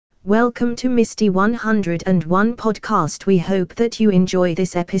Welcome to Misty 101 podcast. We hope that you enjoy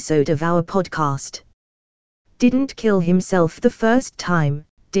this episode of our podcast. Didn't kill himself the first time.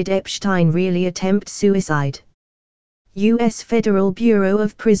 Did Epstein really attempt suicide? U.S. Federal Bureau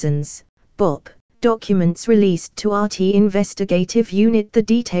of Prisons, BOP, documents released to RT Investigative Unit. The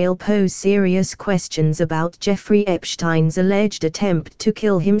detail pose serious questions about Jeffrey Epstein's alleged attempt to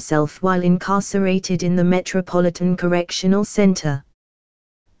kill himself while incarcerated in the Metropolitan Correctional Center.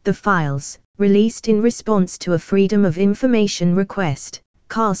 The files, released in response to a Freedom of Information request,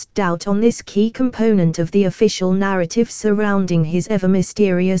 cast doubt on this key component of the official narrative surrounding his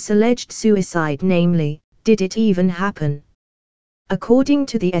ever-mysterious alleged suicide, namely, did it even happen? According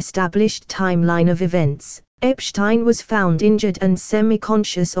to the established timeline of events, Epstein was found injured and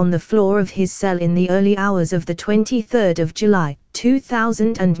semi-conscious on the floor of his cell in the early hours of the 23rd of July,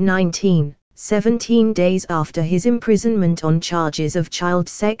 2019. 17 days after his imprisonment on charges of child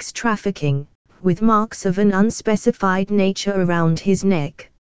sex trafficking, with marks of an unspecified nature around his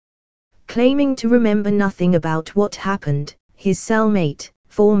neck. Claiming to remember nothing about what happened, his cellmate,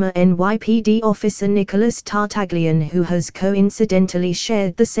 former NYPD officer Nicholas Tartaglione, who has coincidentally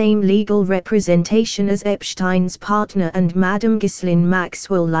shared the same legal representation as Epstein's partner, and Madam Ghislaine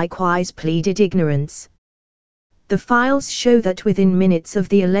Maxwell likewise pleaded ignorance. The files show that within minutes of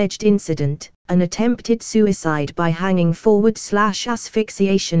the alleged incident, an attempted suicide by hanging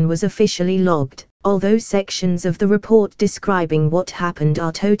forward/asphyxiation was officially logged, although sections of the report describing what happened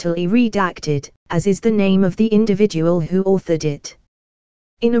are totally redacted, as is the name of the individual who authored it.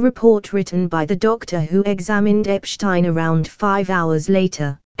 In a report written by the doctor who examined Epstein around 5 hours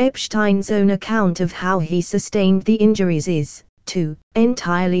later, Epstein's own account of how he sustained the injuries is, too,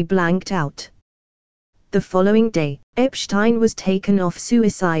 entirely blanked out. The following day, Epstein was taken off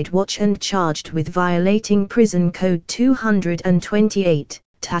suicide watch and charged with violating Prison Code 228,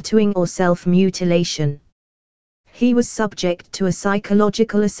 tattooing or self-mutilation. He was subject to a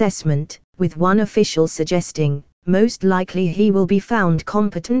psychological assessment, with one official suggesting, most likely he will be found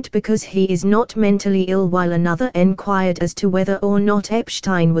competent because he is not mentally ill, while another inquired as to whether or not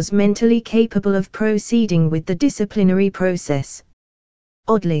Epstein was mentally capable of proceeding with the disciplinary process.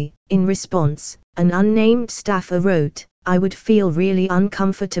 Oddly, in response, an unnamed staffer wrote, "I would feel really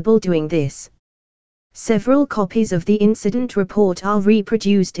uncomfortable doing this." Several copies of the incident report are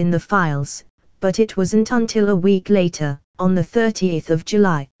reproduced in the files, but it wasn't until a week later, on the 30th of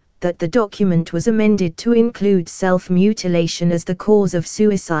July, that the document was amended to include self-mutilation as the cause of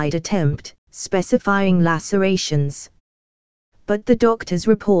suicide attempt, specifying lacerations. But the doctor's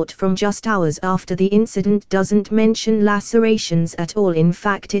report from just hours after the incident doesn't mention lacerations at all. In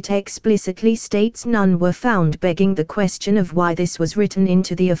fact, it explicitly states none were found, begging the question of why this was written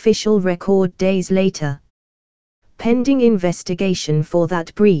into the official record days later. Pending investigation for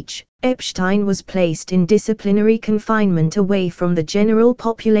that breach, Epstein was placed in disciplinary confinement away from the general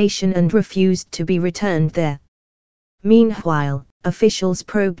population and refused to be returned there. Meanwhile, officials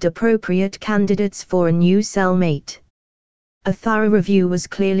probed appropriate candidates for a new cellmate. A thorough review was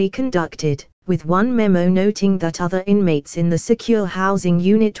clearly conducted, with one memo noting that other inmates in the secure housing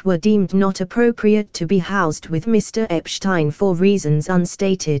unit were deemed not appropriate to be housed with Mr. Epstein for reasons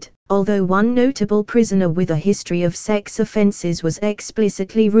unstated, although one notable prisoner with a history of sex offenses was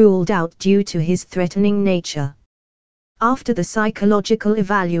explicitly ruled out due to his threatening nature. After the psychological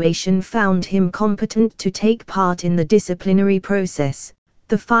evaluation found him competent to take part in the disciplinary process,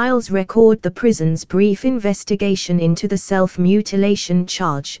 the files record the prison's brief investigation into the self-mutilation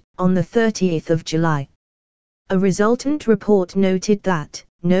charge, on the 30th of July. A resultant report noted that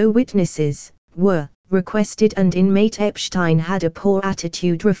no witnesses were requested and inmate Epstein had a poor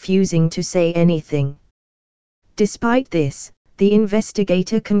attitude, refusing to say anything. Despite this, the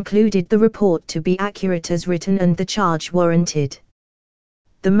investigator concluded the report to be accurate as written and the charge warranted.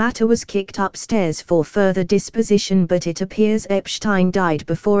 The matter was kicked upstairs for further disposition, but it appears Epstein died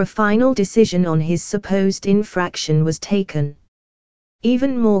before a final decision on his supposed infraction was taken.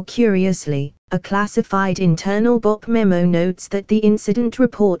 Even more curiously, a classified internal BOP memo notes that the incident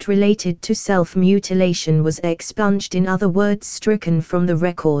report related to self-mutilation was expunged, in other words stricken from the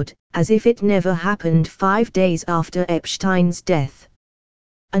record, as if it never happened 5 days after Epstein's death.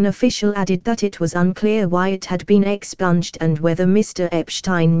 An official added that it was unclear why it had been expunged and whether Mr.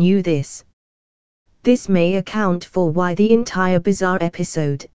 Epstein knew this. This may account for why the entire bizarre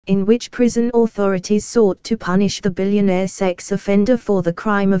episode, in which prison authorities sought to punish the billionaire sex offender for the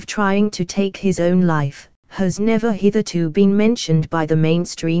crime of trying to take his own life, has never hitherto been mentioned by the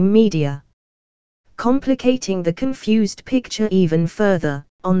mainstream media. Complicating the confused picture even further,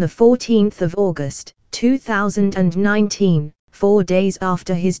 on the 14th of August, 2019, 4 days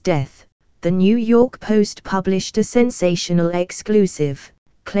after his death, the New York Post published a sensational exclusive,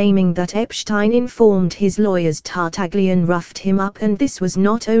 claiming that Epstein informed his lawyers Tartaglia roughed him up, and this was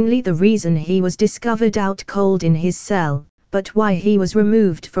not only the reason he was discovered out cold in his cell, but why he was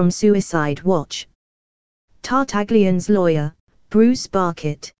removed from suicide watch. Tartaglia's lawyer, Bruce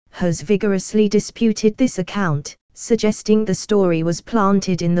Barkett, has vigorously disputed this account, suggesting the story was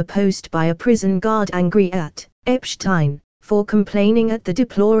planted in the Post by a prison guard angry at Epstein for complaining at the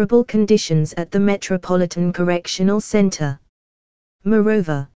deplorable conditions at the Metropolitan Correctional Center.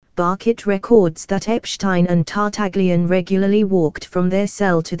 Moreover, Barkett records that Epstein and Tartaglia regularly walked from their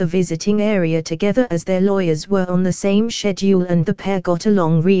cell to the visiting area together as their lawyers were on the same schedule and the pair got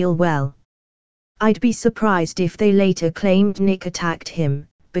along real well. I'd be surprised if they later claimed Nick attacked him,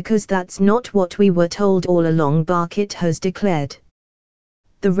 because that's not what we were told all along, Barkett has declared.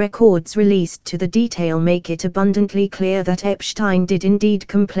 The records released to the detail make it abundantly clear that Epstein did indeed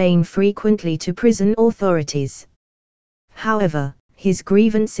complain frequently to prison authorities. However, his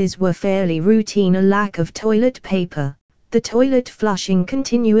grievances were fairly routine: a lack of toilet paper, the toilet flushing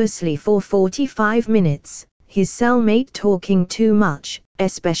continuously for 45 minutes, his cellmate talking too much,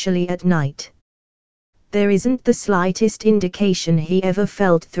 especially at night. There isn't the slightest indication he ever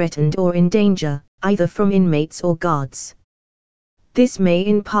felt threatened or in danger, either from inmates or guards. This may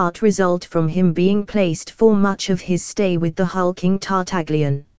in part result from him being placed for much of his stay with the hulking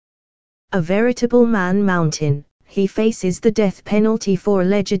Tartaglia. A veritable man-mountain, he faces the death penalty for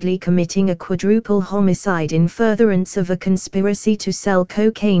allegedly committing a quadruple homicide in furtherance of a conspiracy to sell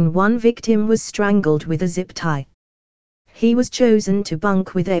cocaine. One victim was strangled with a zip tie. He was chosen to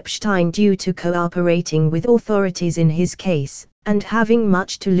bunk with Epstein due to cooperating with authorities in his case, and having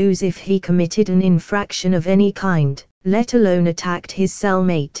much to lose if he committed an infraction of any kind, let alone attacked his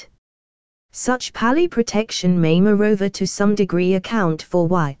cellmate. Such pally protection may moreover to some degree account for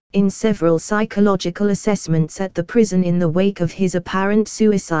why, in several psychological assessments at the prison in the wake of his apparent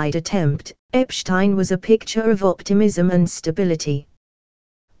suicide attempt, Epstein was a picture of optimism and stability.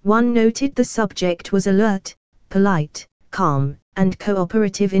 One noted the subject was alert, polite, calm, and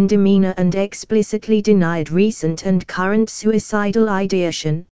cooperative in demeanor, and explicitly denied recent and current suicidal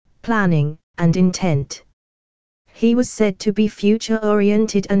ideation, planning, and intent. He was said to be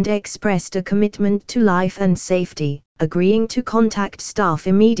future-oriented and expressed a commitment to life and safety, agreeing to contact staff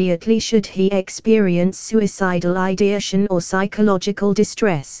immediately should he experience suicidal ideation or psychological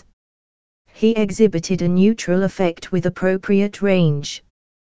distress. He exhibited a neutral affect with appropriate range.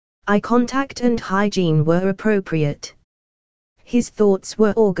 Eye contact and hygiene were appropriate. His thoughts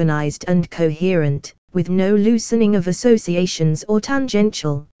were organized and coherent, with no loosening of associations or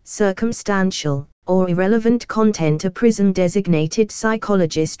tangential, circumstantial, or irrelevant content, a prison-designated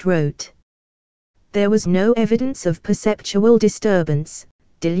psychologist wrote. There was no evidence of perceptual disturbance,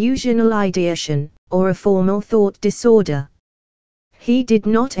 delusional ideation, or a formal thought disorder. He did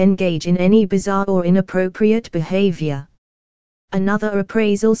not engage in any bizarre or inappropriate behavior. Another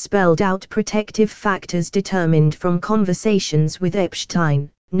appraisal spelled out protective factors determined from conversations with Epstein,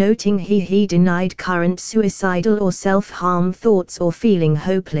 noting he denied current suicidal or self-harm thoughts or feeling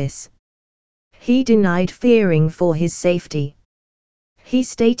hopeless. He denied fearing for his safety. He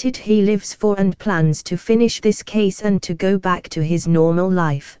stated he lives for and plans to finish this case and to go back to his normal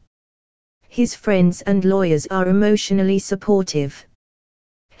life. His friends and lawyers are emotionally supportive.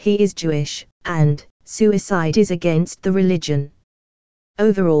 He is Jewish, and suicide is against the religion.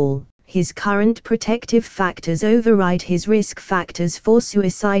 Overall, his current protective factors override his risk factors for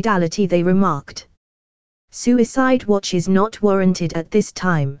suicidality, they remarked. Suicide watch is not warranted at this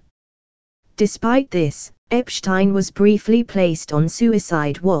time. Despite this, Epstein was briefly placed on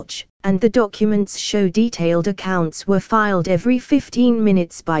suicide watch, and the documents show detailed accounts were filed every 15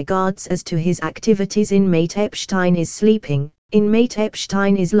 minutes by guards as to his activities. Inmate Epstein is sleeping, inmate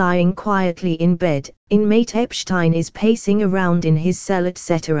Epstein is lying quietly in bed, inmate Epstein is pacing around in his cell,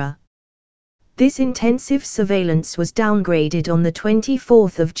 etc. This intensive surveillance was downgraded on the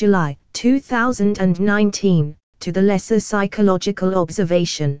 24th of July, 2019, to the lesser psychological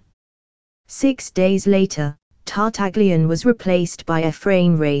observation. 6 days later, Tartaglia was replaced by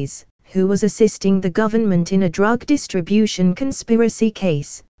Efrain Reyes, who was assisting the government in a drug distribution conspiracy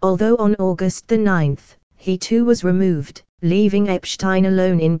case, although on August 9, he too was removed, leaving Epstein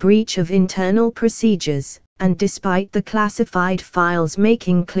alone in breach of internal procedures, and despite the classified files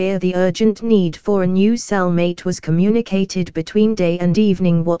making clear the urgent need for a new cellmate was communicated between day and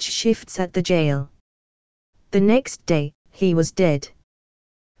evening watch shifts at the jail. The next day, he was dead.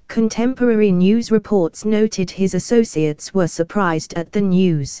 Contemporary news reports noted his associates were surprised at the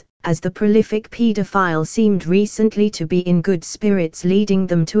news, as the prolific pedophile seemed recently to be in good spirits, leading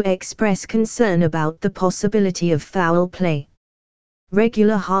them to express concern about the possibility of foul play.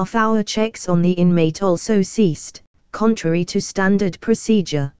 Regular half-hour checks on the inmate also ceased, contrary to standard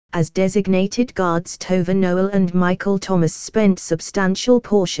procedure, as designated guards Tova Noel and Michael Thomas spent substantial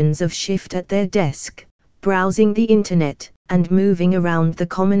portions of shift at their desk, browsing the internet, and moving around the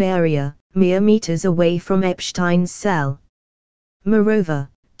common area, mere meters away from Epstein's cell. Moreover,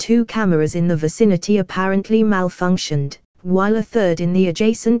 2 cameras in the vicinity apparently malfunctioned, while a third in the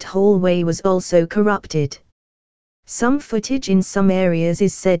adjacent hallway was also corrupted. Some footage in some areas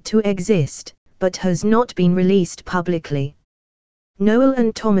is said to exist, but has not been released publicly. Noel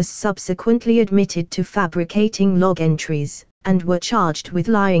and Thomas subsequently admitted to fabricating log entries, and were charged with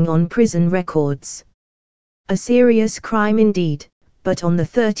lying on prison records. A serious crime indeed, but on the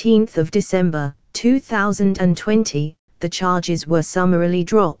 13th of December, 2020, the charges were summarily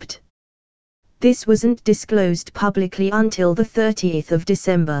dropped. This wasn't disclosed publicly until the 30th of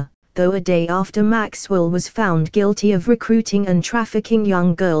December, though a day after Maxwell was found guilty of recruiting and trafficking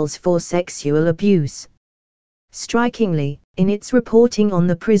young girls for sexual abuse. Strikingly, in its reporting on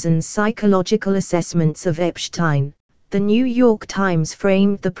the prison's psychological assessments of Epstein, the New York Times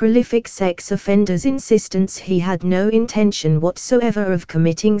framed the prolific sex offender's insistence he had no intention whatsoever of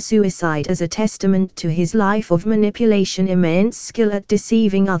committing suicide as a testament to his life of manipulation, immense skill at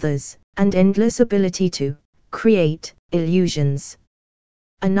deceiving others, and endless ability to create illusions.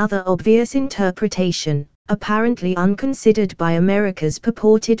 Another obvious interpretation, apparently unconsidered by America's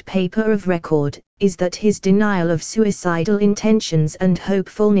purported paper of record, is that his denial of suicidal intentions and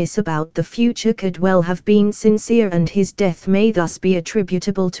hopefulness about the future could well have been sincere, and his death may thus be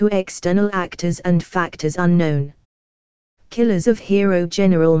attributable to external actors and factors unknown. Killers of hero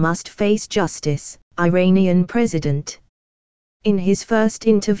general must face justice, Iranian president. In his first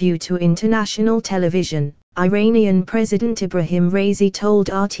interview to international television, Iranian President Ibrahim Raisi told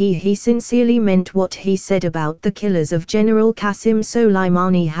RT he sincerely meant what he said about the killers of General Qasem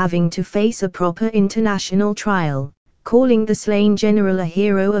Soleimani having to face a proper international trial, calling the slain general a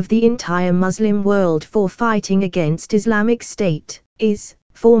hero of the entire Muslim world for fighting against Islamic State,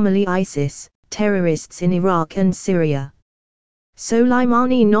 formerly ISIS, terrorists in Iraq and Syria.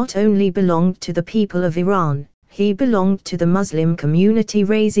 Soleimani not only belonged to the people of Iran, he belonged to the Muslim community,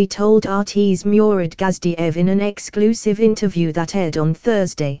 Raisi told RT's Murad Gazdiev in an exclusive interview that aired on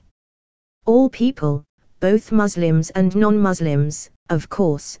Thursday. All people, both Muslims and non-Muslims, of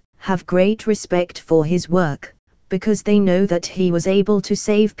course, have great respect for his work, because they know that he was able to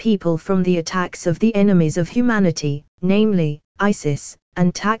save people from the attacks of the enemies of humanity, namely, ISIS,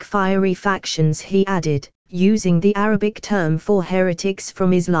 and Takfiri factions, he added, using the Arabic term for heretics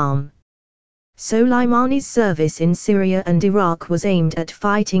from Islam. Soleimani's service in Syria and Iraq was aimed at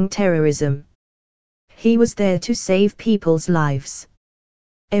fighting terrorism. He was there to save people's lives.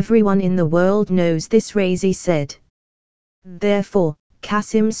 Everyone in the world knows this, Raisi said. Therefore,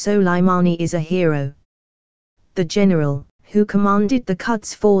 Qasem Soleimani is a hero. The general, who commanded the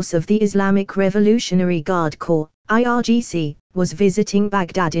Quds Force of the Islamic Revolutionary Guard Corps, IRGC, was visiting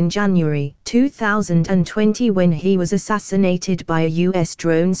Baghdad in January 2020 when he was assassinated by a U.S.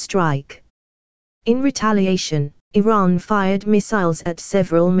 drone strike. In retaliation, Iran fired missiles at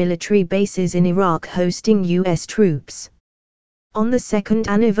several military bases in Iraq hosting U.S. troops. On the second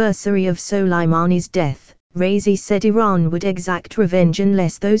anniversary of Soleimani's death, Raisi said Iran would exact revenge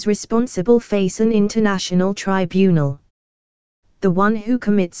unless those responsible face an international tribunal. The one who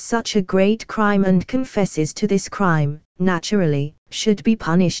commits such a great crime and confesses to this crime, naturally, should be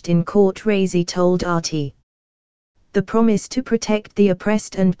punished in court, Raisi told RT. The promise to protect the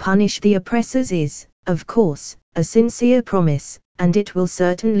oppressed and punish the oppressors is, of course, a sincere promise, and it will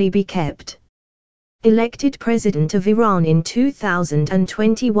certainly be kept. Elected president of Iran in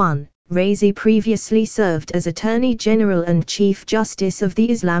 2021, Raisi previously served as Attorney General and Chief Justice of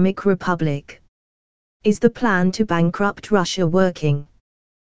the Islamic Republic. Is the plan to bankrupt Russia working?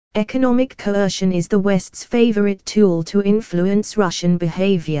 Economic coercion is the West's favorite tool to influence Russian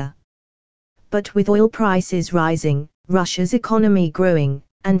behavior. But with oil prices rising, Russia's economy growing,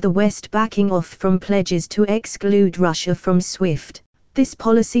 and the West backing off from pledges to exclude Russia from SWIFT, this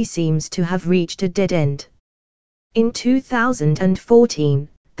policy seems to have reached a dead end. In 2014,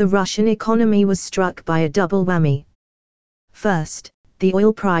 the Russian economy was struck by a double whammy. First, the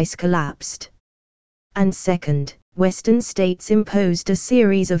oil price collapsed. And second, Western states imposed a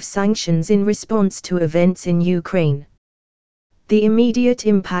series of sanctions in response to events in Ukraine. The immediate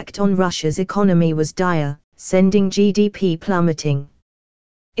impact on Russia's economy was dire, sending GDP plummeting.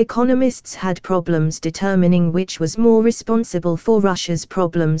 Economists had problems determining which was more responsible for Russia's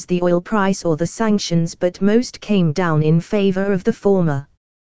problems, the oil price or the sanctions, but most came down in favor of the former.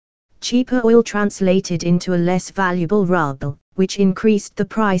 Cheaper oil translated into a less valuable ruble, which increased the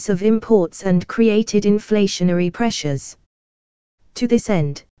price of imports and created inflationary pressures. To this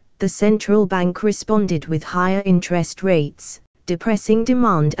end, the central bank responded with higher interest rates, depressing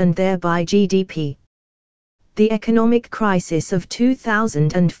demand and thereby GDP. The economic crisis of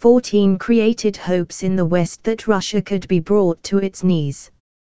 2014 created hopes in the West that Russia could be brought to its knees.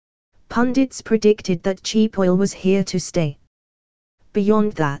 Pundits predicted that cheap oil was here to stay.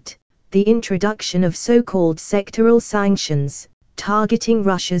 Beyond that, the introduction of so-called sectoral sanctions, targeting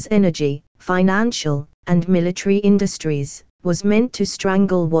Russia's energy, financial, and military industries, was meant to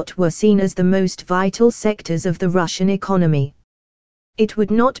strangle what were seen as the most vital sectors of the Russian economy. It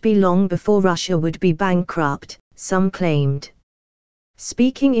would not be long before Russia would be bankrupt, some claimed.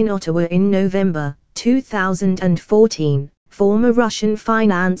 Speaking in Ottawa in November 2014, former Russian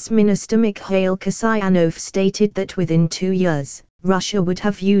Finance Minister Mikhail Kasyanov stated that within 2 years, Russia would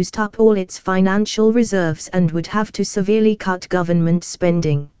have used up all its financial reserves and would have to severely cut government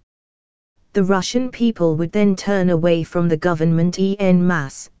spending. The Russian people would then turn away from the government en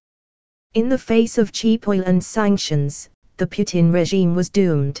masse. In the face of cheap oil and sanctions, the Putin regime was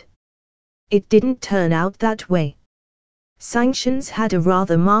doomed. It didn't turn out that way. Sanctions had a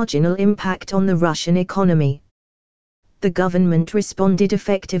rather marginal impact on the Russian economy. The government responded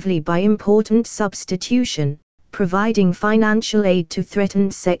effectively by important substitution, providing financial aid to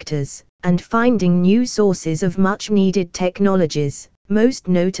threatened sectors, and finding new sources of much-needed technologies, most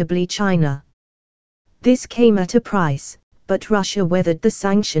notably China. This came at a price, but Russia weathered the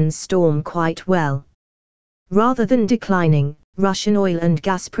sanctions storm quite well. Rather than declining, Russian oil and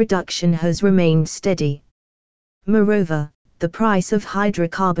gas production has remained steady. Moreover, the price of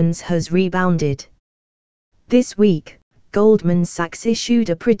hydrocarbons has rebounded. This week, Goldman Sachs issued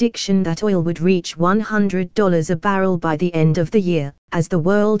a prediction that oil would reach $100 a barrel by the end of the year, as the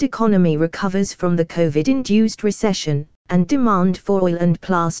world economy recovers from the COVID-induced recession, and demand for oil and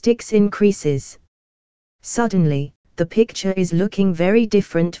plastics increases. Suddenly, the picture is looking very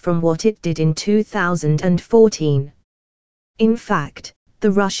different from what it did in 2014. In fact,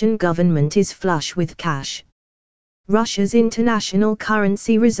 the Russian government is flush with cash. Russia's international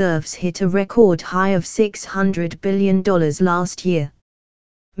currency reserves hit a record high of $600 billion last year.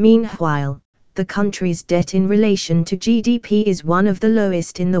 Meanwhile, the country's debt in relation to GDP is one of the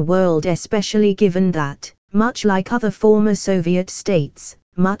lowest in the world, especially given that, much like other former Soviet states,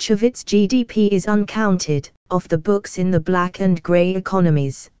 much of its GDP is uncounted, off the books in the black and grey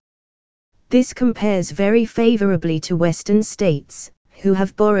economies. This compares very favorably to Western states, who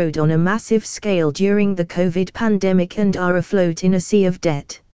have borrowed on a massive scale during the COVID pandemic and are afloat in a sea of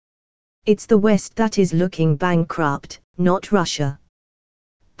debt. It's the West that is looking bankrupt, not Russia.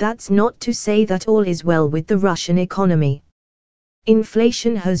 That's not to say that all is well with the Russian economy.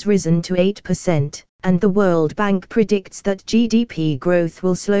 Inflation has risen to 8%, and the World Bank predicts that GDP growth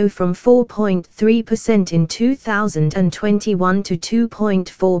will slow from 4.3% in 2021 to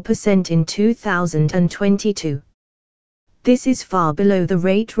 2.4% in 2022. This is far below the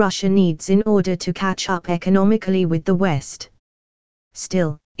rate Russia needs in order to catch up economically with the West.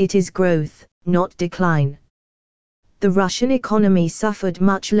 Still, it is growth, not decline. The Russian economy suffered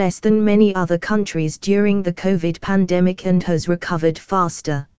much less than many other countries during the COVID pandemic and has recovered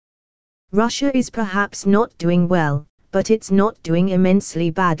faster. Russia is perhaps not doing well, but it's not doing immensely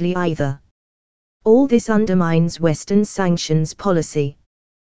badly either. All this undermines Western sanctions policy.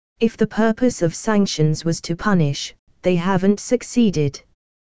 If the purpose of sanctions was to punish, they haven't succeeded.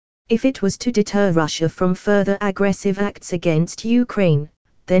 If it was to deter Russia from further aggressive acts against Ukraine,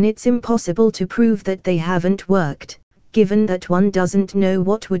 then it's impossible to prove that they haven't worked, given that one doesn't know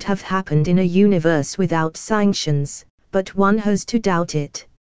what would have happened in a universe without sanctions, but one has to doubt it.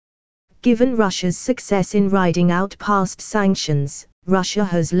 Given Russia's success in riding out past sanctions, Russia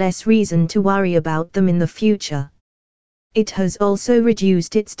has less reason to worry about them in the future. It has also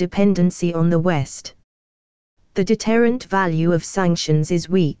reduced its dependency on the West. The deterrent value of sanctions is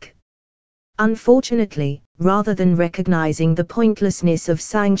weak. Unfortunately, rather than recognizing the pointlessness of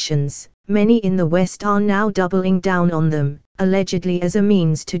sanctions, many in the West are now doubling down on them, allegedly as a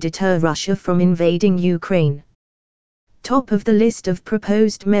means to deter Russia from invading Ukraine. Top of the list of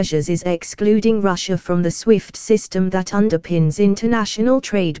proposed measures is excluding Russia from the SWIFT system that underpins international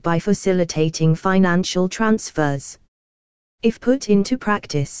trade by facilitating financial transfers. If put into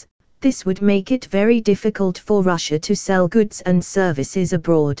practice, this would make it very difficult for Russia to sell goods and services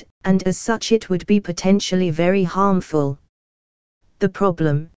abroad, and as such it would be potentially very harmful. The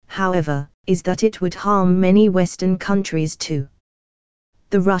problem, however, is that it would harm many Western countries too.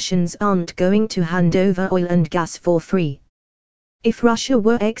 The Russians aren't going to hand over oil and gas for free. If Russia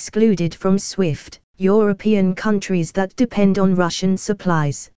were excluded from SWIFT, European countries that depend on Russian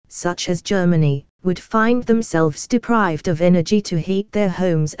supplies, such as Germany, would find themselves deprived of energy to heat their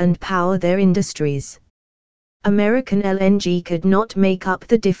homes and power their industries. American LNG could not make up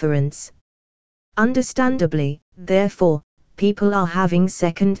the difference. Understandably, therefore, people are having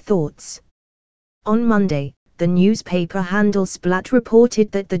second thoughts. On Monday, the newspaper Handelsblatt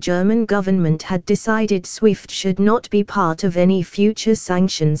reported that the German government had decided SWIFT should not be part of any future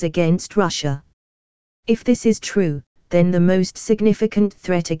sanctions against Russia. If this is true, then the most significant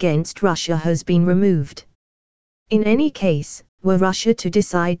threat against Russia has been removed. In any case, were Russia to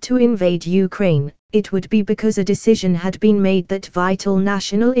decide to invade Ukraine, it would be because a decision had been made that vital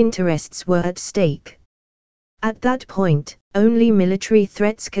national interests were at stake. At that point, only military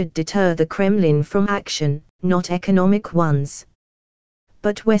threats could deter the Kremlin from action, not economic ones.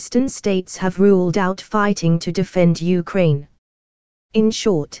 But Western states have ruled out fighting to defend Ukraine. In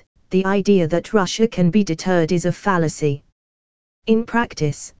short, the idea that Russia can be deterred is a fallacy. In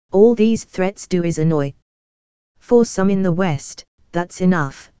practice, all these threats do is annoy. For some in the West, that's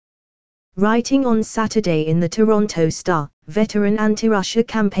enough. Writing on Saturday in the Toronto Star, veteran anti-Russia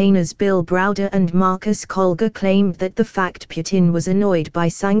campaigners Bill Browder and Marcus Kolga claimed that the fact Putin was annoyed by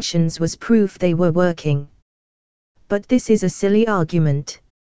sanctions was proof they were working. But this is a silly argument.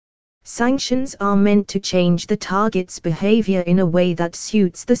 Sanctions are meant to change the target's behavior in a way that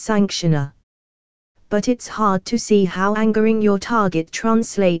suits the sanctioner. But it's hard to see how angering your target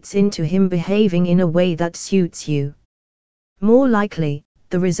translates into him behaving in a way that suits you. More likely,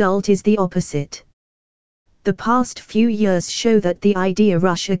 the result is the opposite. The past few years show that the idea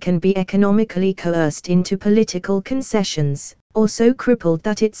Russia can be economically coerced into political concessions, or so crippled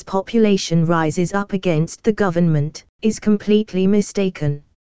that its population rises up against the government, is completely mistaken.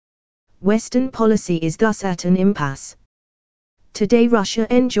 Western policy is thus at an impasse. Today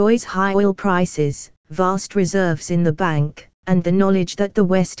Russia enjoys high oil prices, vast reserves in the bank, and the knowledge that the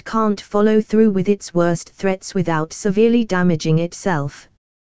West can't follow through with its worst threats without severely damaging itself.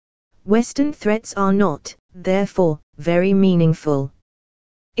 Western threats are not, therefore, very meaningful.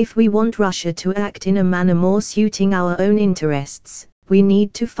 If we want Russia to act in a manner more suiting our own interests, we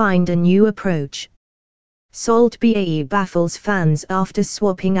need to find a new approach. Salt Bae baffles fans after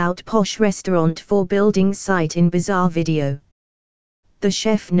swapping out posh restaurant for building site in bizarre video. The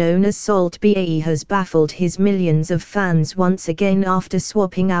chef known as Salt Bae has baffled his millions of fans once again after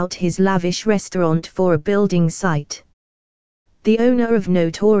swapping out his lavish restaurant for a building site. The owner of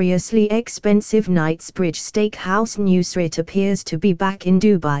notoriously expensive Knightsbridge Steakhouse Nusret appears to be back in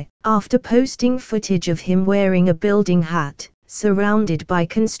Dubai, after posting footage of him wearing a building hat, surrounded by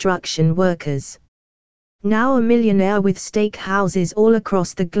construction workers. Now a millionaire with steakhouses all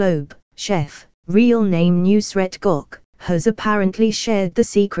across the globe, Chef, real name Nusret Gok, has apparently shared the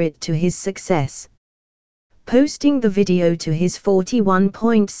secret to his success. Posting the video to his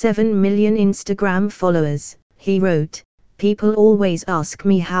 41.7 million Instagram followers, he wrote, "People always ask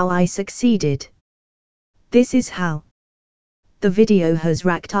me how I succeeded. This is how." The video has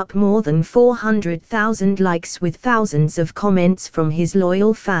racked up more than 400,000 likes with thousands of comments from his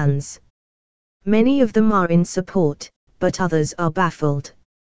loyal fans. Many of them are in support, but others are baffled.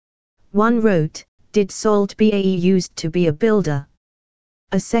 One wrote, "Did Salt Bae used to be a builder?"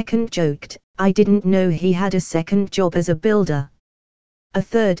 A second joked, "I didn't know he had a second job as a builder." A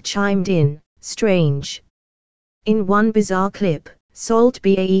third chimed in, "Strange." In one bizarre clip, Salt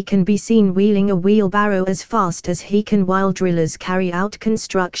Bae can be seen wheeling a wheelbarrow as fast as he can while drillers carry out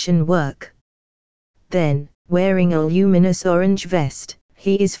construction work. Then, wearing a luminous orange vest,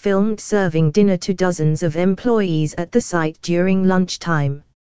 he is filmed serving dinner to dozens of employees at the site during lunchtime.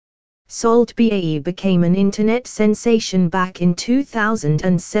 Salt Bae became an internet sensation back in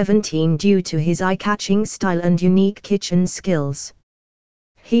 2017 due to his eye-catching style and unique kitchen skills.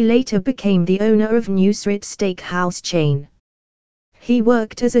 He later became the owner of Nusret Steakhouse chain. He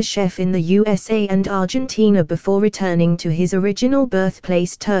worked as a chef in the USA and Argentina before returning to his original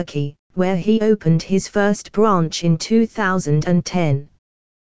birthplace Turkey, where he opened his first branch in 2010.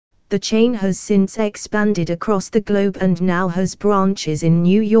 The chain has since expanded across the globe and now has branches in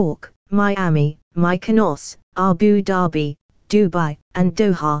New York, Miami, Mykonos, Abu Dhabi, Dubai, and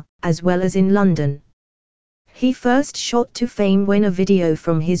Doha, as well as in London. He first shot to fame when a video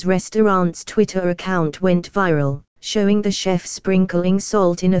from his restaurant's Twitter account went viral, showing the chef sprinkling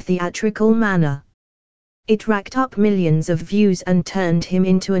salt in a theatrical manner. It racked up millions of views and turned him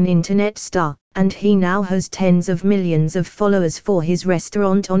into an internet star, and he now has tens of millions of followers for his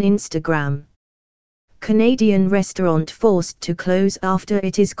restaurant on Instagram. Canadian restaurant forced to close after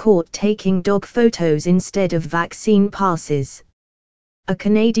it is caught taking dog photos instead of vaccine passes. A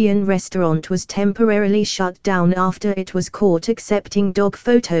Canadian restaurant was temporarily shut down after it was caught accepting dog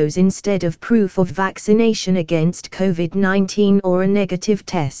photos instead of proof of vaccination against COVID-19 or a negative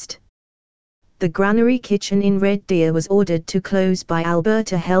test. The Granary Kitchen in Red Deer was ordered to close by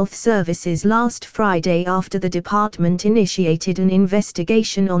Alberta Health Services last Friday after the department initiated an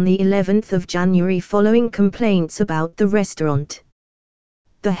investigation on the 11th of January following complaints about the restaurant.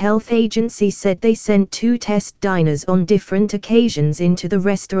 The health agency said they sent 2 test diners on different occasions into the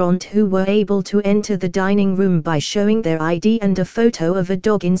restaurant who were able to enter the dining room by showing their ID and a photo of a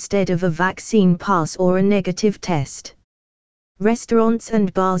dog instead of a vaccine pass or a negative test. Restaurants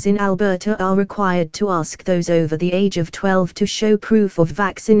and bars in Alberta are required to ask those over the age of 12 to show proof of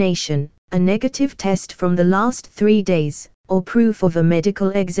vaccination, a negative test from the last 3 days, or proof of a medical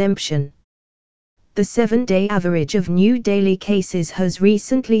exemption. The 7-day average of new daily cases has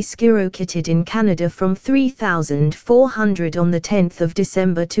recently skyrocketed in Canada from 3,400 on the 10th of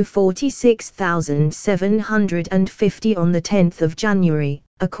December to 46,750 on the 10th of January,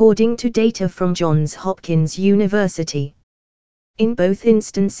 according to data from Johns Hopkins University. In both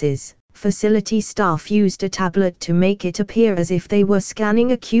instances, facility staff used a tablet to make it appear as if they were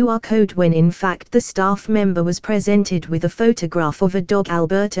scanning a QR code when in fact the staff member was presented with a photograph of a dog,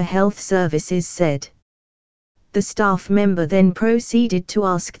 Alberta Health Services said. The staff member then proceeded to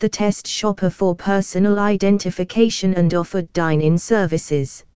ask the test shopper for personal identification and offered dine-in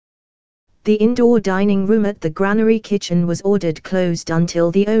services. The indoor dining room at the Granary Kitchen was ordered closed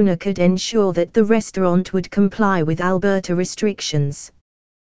until the owner could ensure that the restaurant would comply with Alberta restrictions.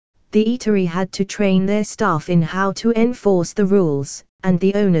 The eatery had to train their staff in how to enforce the rules, and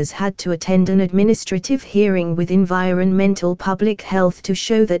the owners had to attend an administrative hearing with Environmental Public Health to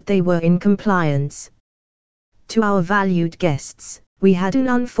show that they were in compliance. To our valued guests, we had an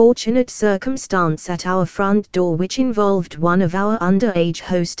unfortunate circumstance at our front door which involved one of our underage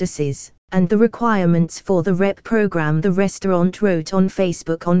hostesses, and the requirements for the REP program, the restaurant wrote on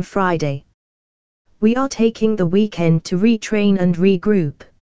Facebook on Friday. We are taking the weekend to retrain and regroup.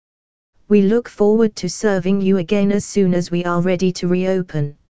 We look forward to serving you again as soon as we are ready to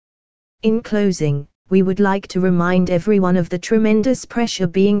reopen. In closing, we would like to remind everyone of the tremendous pressure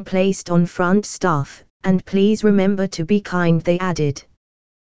being placed on front staff, and please remember to be kind, they added.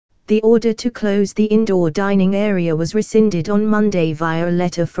 The order to close the indoor dining area was rescinded on Monday via a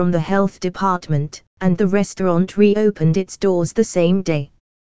letter from the health department, and the restaurant reopened its doors the same day.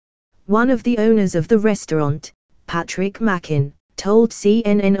 One of the owners of the restaurant, Patrick Mackin, told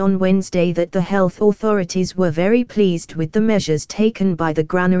CNN on Wednesday that the health authorities were very pleased with the measures taken by the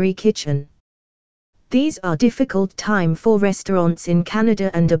Granary Kitchen. These are difficult times for restaurants in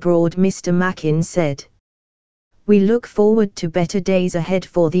Canada and abroad, Mr. Mackin said. We look forward to better days ahead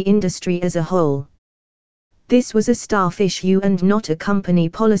for the industry as a whole. This was a staff issue and not a company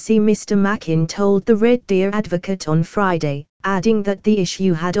policy, Mr. Mackin told the Red Deer Advocate on Friday, adding that the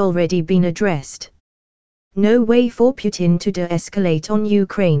issue had already been addressed. No way for Putin to de-escalate on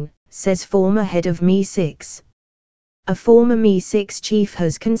Ukraine, says former head of Mi-6. A former Mi-6 chief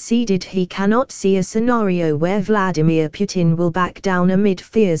has conceded he cannot see a scenario where Vladimir Putin will back down amid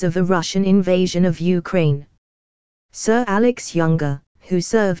fears of a Russian invasion of Ukraine. Sir Alex Younger, who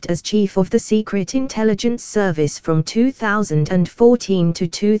served as chief of the Secret Intelligence Service from 2014 to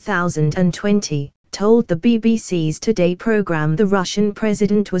 2020, told the BBC's Today programme the Russian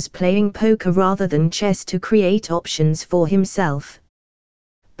president was playing poker rather than chess to create options for himself.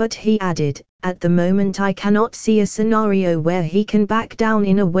 But he added, "At the moment I cannot see a scenario where he can back down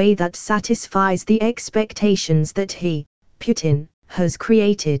in a way that satisfies the expectations that he, Putin, has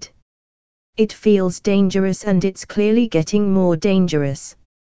created. It feels dangerous and it's clearly getting more dangerous.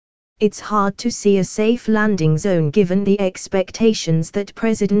 It's hard to see a safe landing zone given the expectations that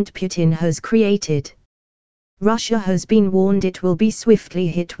President Putin has created. Russia has been warned it will be swiftly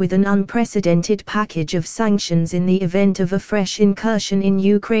hit with an unprecedented package of sanctions in the event of a fresh incursion in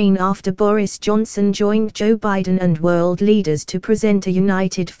Ukraine after Boris Johnson joined Joe Biden and world leaders to present a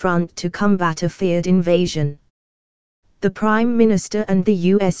united front to combat a feared invasion." The Prime Minister and the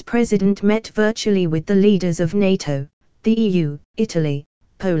US President met virtually with the leaders of NATO, the EU, Italy,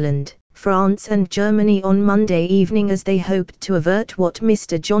 Poland, France and Germany on Monday evening as they hoped to avert what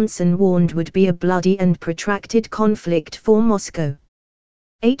Mr. Johnson warned would be a bloody and protracted conflict for Moscow.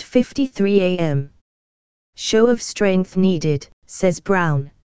 8:53 a.m. Show of strength needed, says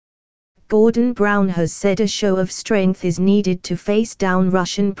Brown. Gordon Brown has said a show of strength is needed to face down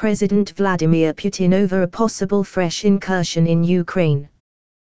Russian President Vladimir Putin over a possible fresh incursion in Ukraine.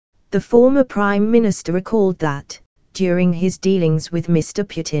 The former Prime Minister recalled that, during his dealings with Mr.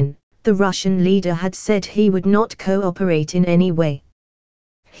 Putin, the Russian leader had said he would not cooperate in any way.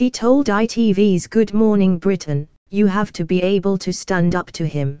 He told ITV's Good Morning Britain, "You have to be able to stand up to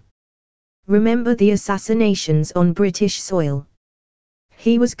him. Remember the assassinations on British soil.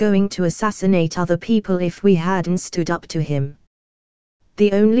 He was going to assassinate other people if we hadn't stood up to him.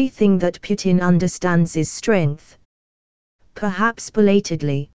 The only thing that Putin understands is strength." Perhaps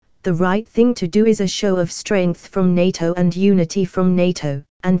belatedly, the right thing to do is a show of strength from NATO and unity from NATO,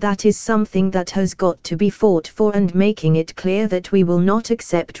 and that is something that has got to be fought for, and making it clear that we will not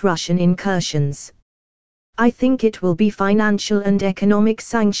accept Russian incursions. I think it will be financial and economic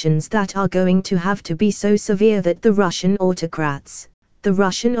sanctions that are going to have to be so severe that the Russian autocrats, the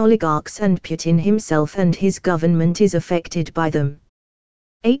Russian oligarchs and Putin himself and his government is affected by them.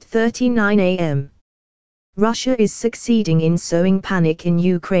 8:39 a.m. Russia is succeeding in sowing panic in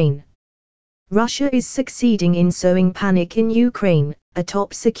Ukraine. Russia is succeeding in sowing panic in Ukraine, a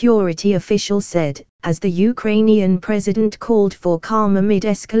top security official said, as the Ukrainian president called for calm amid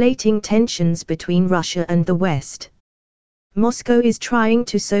escalating tensions between Russia and the West. Moscow is trying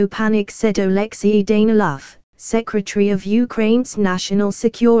to sow panic, said Oleksiy Danilov, Secretary of Ukraine's National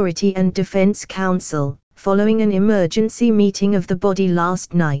Security and Defense Council, following an emergency meeting of the body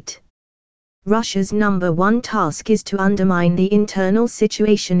last night. Russia's number one task is to undermine the internal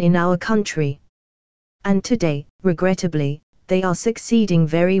situation in our country. And today, regrettably, they are succeeding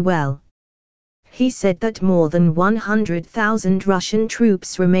very well. He said that more than 100,000 Russian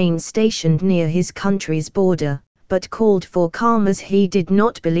troops remain stationed near his country's border, but called for calm as he did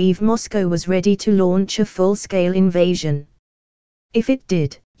not believe Moscow was ready to launch a full-scale invasion. If it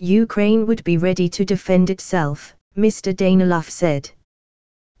did, Ukraine would be ready to defend itself, Mr. Danilov said.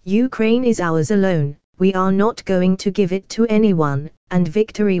 Ukraine is ours alone, we are not going to give it to anyone, and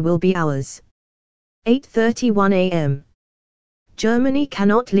victory will be ours. 8:31 a.m. Germany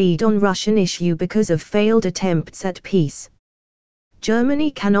cannot lead on Russian issue because of failed attempts at peace. Germany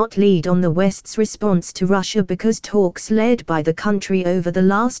cannot lead on the West's response to Russia because talks led by the country over the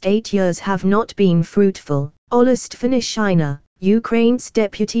last 8 years have not been fruitful, Ola Stefanishyna, Ukraine's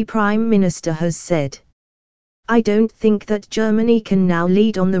deputy prime minister, has said. I don't think that Germany can now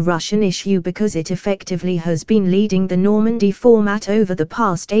lead on the Russian issue because it effectively has been leading the Normandy format over the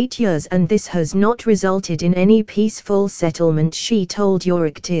past 8 years, and this has not resulted in any peaceful settlement, she told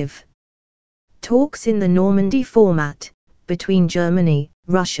Euractiv. Talks in the Normandy format, between Germany,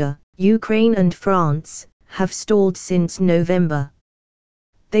 Russia, Ukraine and France, have stalled since November.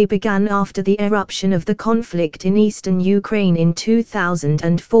 They began after the eruption of the conflict in eastern Ukraine in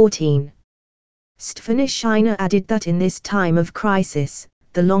 2014. Stefanishyna added that in this time of crisis,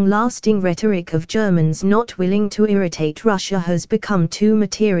 the long-lasting rhetoric of Germans not willing to irritate Russia has become too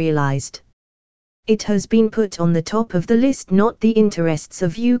materialized. It has been put on the top of the list, not the interests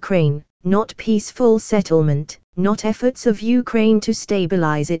of Ukraine, not peaceful settlement, not efforts of Ukraine to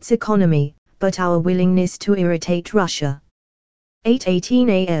stabilize its economy, but our willingness to irritate Russia. 8:18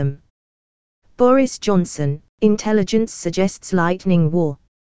 a.m. Boris Johnson, intelligence suggests lightning war.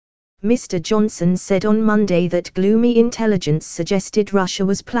 Mr. Johnson said on Monday that gloomy intelligence suggested Russia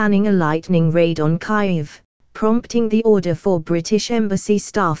was planning a lightning raid on Kyiv, prompting the order for British embassy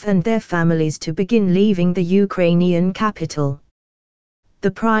staff and their families to begin leaving the Ukrainian capital.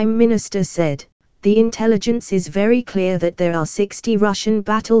 The Prime Minister said, "The intelligence is very clear that there are 60 Russian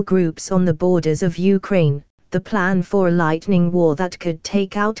battle groups on the borders of Ukraine. The plan for a lightning war that could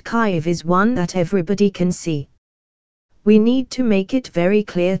take out Kyiv is one that everybody can see. We need to make it very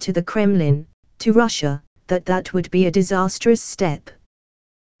clear to the Kremlin, to Russia, that that would be a disastrous step."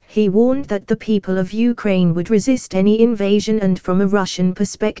 He warned that the people of Ukraine would resist any invasion, and from a Russian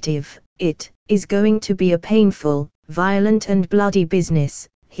perspective, it is going to be a painful, violent and bloody business,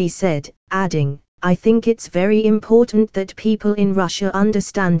 he said, adding, "I think it's very important that people in Russia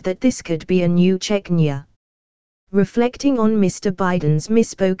understand that this could be a new Chechnya." Reflecting on Mr. Biden's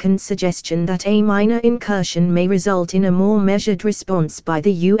misspoken suggestion that a minor incursion may result in a more measured response by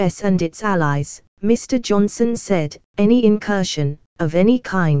the US and its allies, Mr. Johnson said, "Any incursion, of any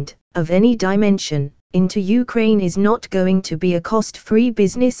kind, of any dimension, into Ukraine is not going to be a cost-free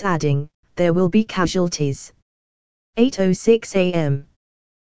business," adding, "There will be casualties." 8:06 a.m.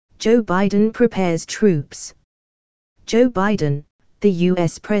 Joe Biden prepares troops. Joe Biden, the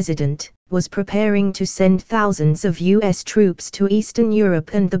US president, was preparing to send thousands of US troops to Eastern Europe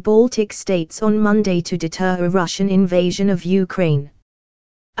and the Baltic states on Monday to deter a Russian invasion of Ukraine.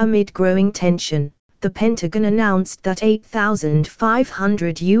 Amid growing tension, the Pentagon announced that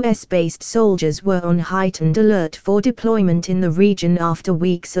 8,500 US-based soldiers were on heightened alert for deployment in the region after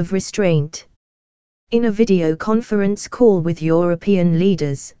weeks of restraint. In a video conference call with European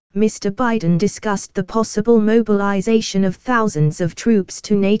leaders, Mr. Biden discussed the possible mobilization of thousands of troops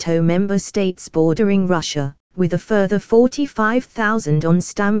to NATO member states bordering Russia, with a further 45,000 on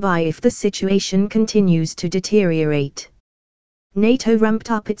standby if the situation continues to deteriorate. NATO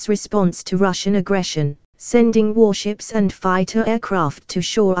ramped up its response to Russian aggression, sending warships and fighter aircraft to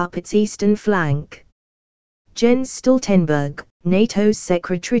shore up its eastern flank. Jens Stoltenberg, NATO's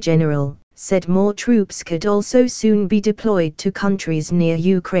Secretary-General, said more troops could also soon be deployed to countries near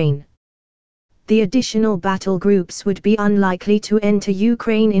Ukraine. The additional battle groups would be unlikely to enter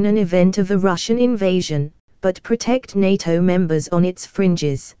Ukraine in an event of a Russian invasion, but protect NATO members on its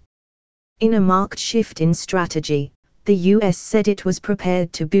fringes. In a marked shift in strategy, the US said it was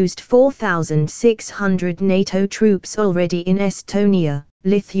prepared to boost 4,600 NATO troops already in Estonia,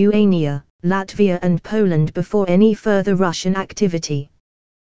 Lithuania, Latvia and Poland before any further Russian activity.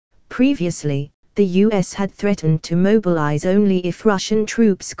 Previously, the US had threatened to mobilize only if Russian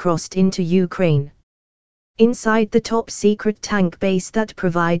troops crossed into Ukraine. Inside the top-secret tank base that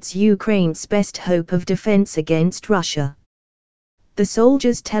provides Ukraine's best hope of defense against Russia. The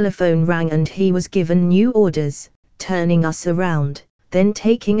soldier's telephone rang and he was given new orders, turning us around, then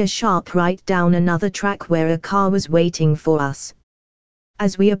taking a sharp right down another track where a car was waiting for us.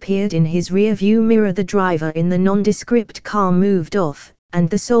 As we appeared in his rear-view mirror, the driver in the nondescript car moved off, and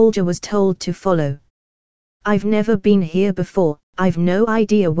the soldier was told to follow. "I've never been here before, I've no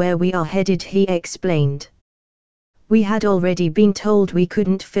idea where we are headed," he explained. We had already been told we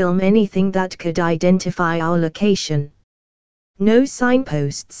couldn't film anything that could identify our location. No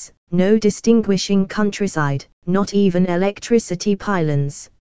signposts, no distinguishing countryside, not even electricity pylons.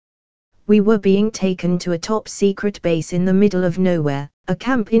 We were being taken to a top-secret base in the middle of nowhere, a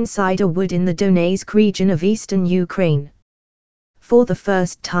camp inside a wood in the Donetsk region of eastern Ukraine. For the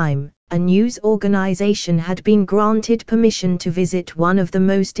first time, a news organization had been granted permission to visit one of the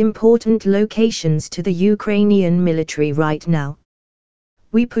most important locations to the Ukrainian military right now.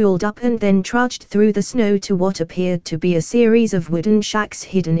 We pulled up and then trudged through the snow to what appeared to be a series of wooden shacks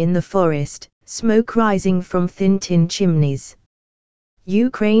hidden in the forest, smoke rising from thin tin chimneys.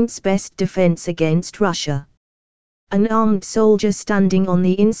 Ukraine's best defense against Russia. An armed soldier standing on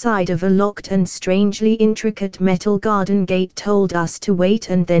the inside of a locked and strangely intricate metal garden gate told us to wait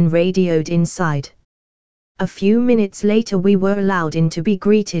and then radioed inside. A few minutes later we were allowed in to be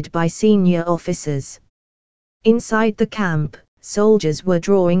greeted by senior officers. Inside the camp, soldiers were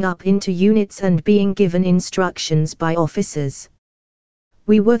drawing up into units and being given instructions by officers.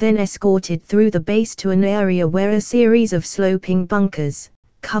 We were then escorted through the base to an area where a series of sloping bunkers,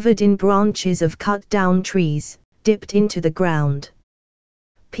 covered in branches of cut-down trees, dipped into the ground.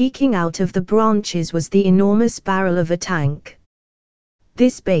 Peeking out of the branches was the enormous barrel of a tank.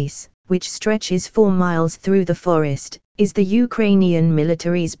 This base, which stretches 4 miles through the forest, is the Ukrainian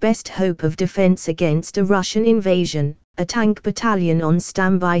military's best hope of defense against a Russian invasion, a tank battalion on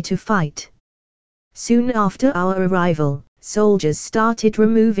standby to fight. Soon after our arrival, soldiers started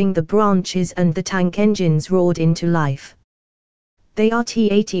removing the branches and the tank engines roared into life. They are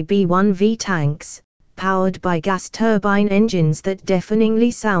T-80B1V tanks, powered by gas turbine engines that deafeningly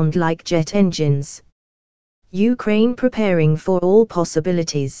sound like jet engines. Ukraine preparing for all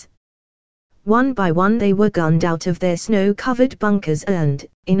possibilities. One by one they were gunned out of their snow-covered bunkers and,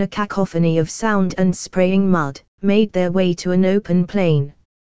 in a cacophony of sound and spraying mud, made their way to an open plain.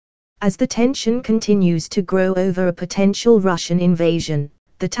 As the tension continues to grow over a potential Russian invasion,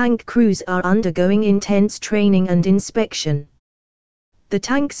 the tank crews are undergoing intense training and inspection. The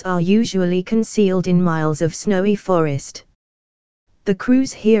tanks are usually concealed in miles of snowy forest. The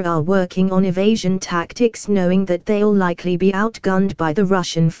crews here are working on evasion tactics, knowing that they'll likely be outgunned by the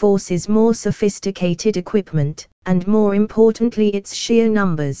Russian forces' more sophisticated equipment, and more importantly its sheer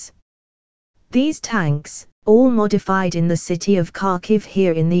numbers. These tanks, all modified in the city of Kharkiv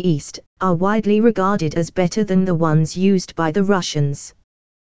here in the east, are widely regarded as better than the ones used by the Russians.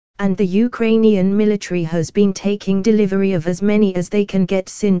 And the Ukrainian military has been taking delivery of as many as they can get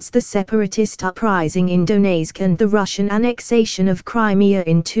since the separatist uprising in Donetsk and the Russian annexation of Crimea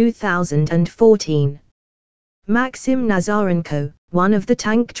in 2014. Maxim Nazarenko, one of the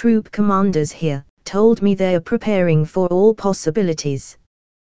tank troop commanders here, told me they are preparing for all possibilities.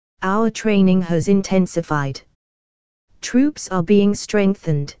 Our training has intensified. Troops are being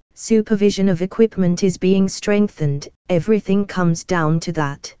strengthened, supervision of equipment is being strengthened, everything comes down to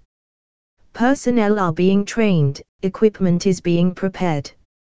that. Personnel are being trained, equipment is being prepared.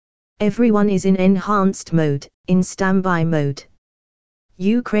 Everyone is in enhanced mode, in standby mode.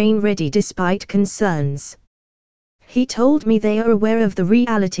 Ukraine ready despite concerns. He told me they are aware of the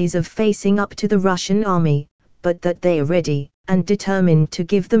realities of facing up to the Russian army, but that they are ready and determined to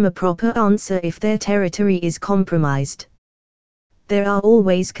give them a proper answer if their territory is compromised. There are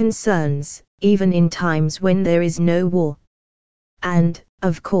always concerns, even in times when there is no war. And,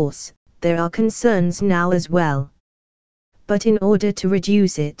 of course, there are concerns now as well. But in order to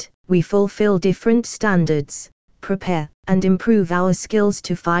reduce it, we fulfill different standards, prepare, and improve our skills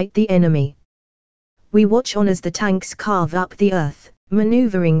to fight the enemy. We watch on as the tanks carve up the earth,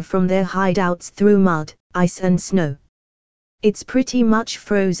 maneuvering from their hideouts through mud, ice and snow. It's pretty much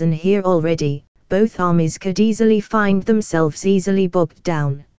frozen here already. Both armies could easily find themselves easily bogged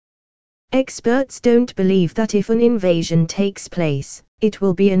down. Experts don't believe that if an invasion takes place, it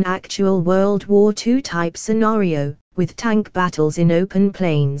will be an actual World War II type scenario, with tank battles in open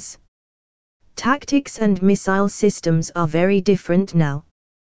plains. Tactics and missile systems are very different now.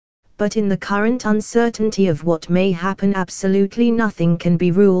 But in the current uncertainty of what may happen, absolutely nothing can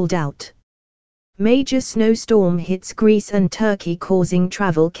be ruled out. Major snowstorm hits Greece and Turkey, causing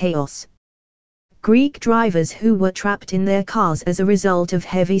travel chaos. Greek drivers who were trapped in their cars as a result of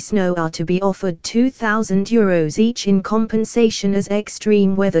heavy snow are to be offered €2,000 each in compensation as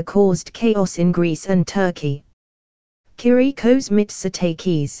extreme weather caused chaos in Greece and Turkey. Kyriakos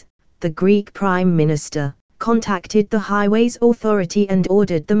Mitsotakis, the Greek Prime Minister, contacted the Highways Authority and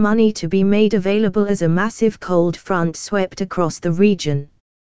ordered the money to be made available as a massive cold front swept across the region.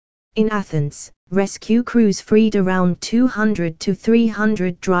 In Athens, rescue crews freed around 200 to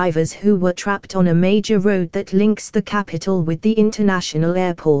 300 drivers who were trapped on a major road that links the capital with the international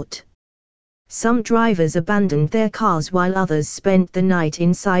airport. Some drivers abandoned their cars while others spent the night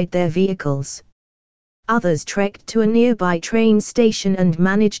inside their vehicles. Others trekked to a nearby train station and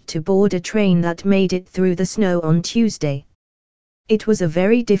managed to board a train that made it through the snow on Tuesday. It was a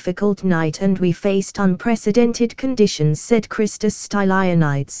very difficult night and we faced unprecedented conditions, said Christos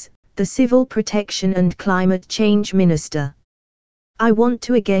Stylianides, the Civil Protection and Climate Change Minister. I want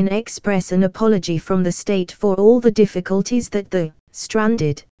to again express an apology from the state for all the difficulties that the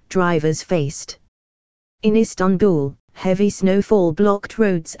stranded drivers faced. In Istanbul, heavy snowfall blocked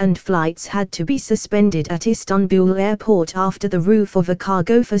roads and flights had to be suspended at Istanbul Airport after the roof of a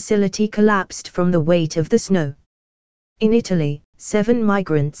cargo facility collapsed from the weight of the snow. In Italy, 7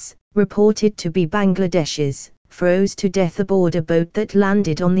 migrants, reported to be Bangladeshis, froze to death aboard a boat that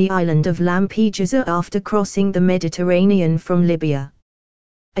landed on the island of Lampedusa after crossing the Mediterranean from Libya.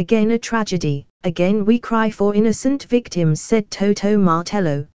 Again a tragedy, again we cry for innocent victims, said Toto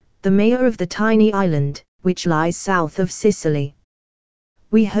Martello, the mayor of the tiny island, which lies south of Sicily.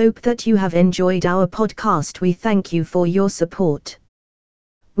 We hope that you have enjoyed our podcast. We thank you for your support.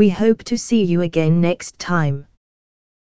 We hope to see you again next time.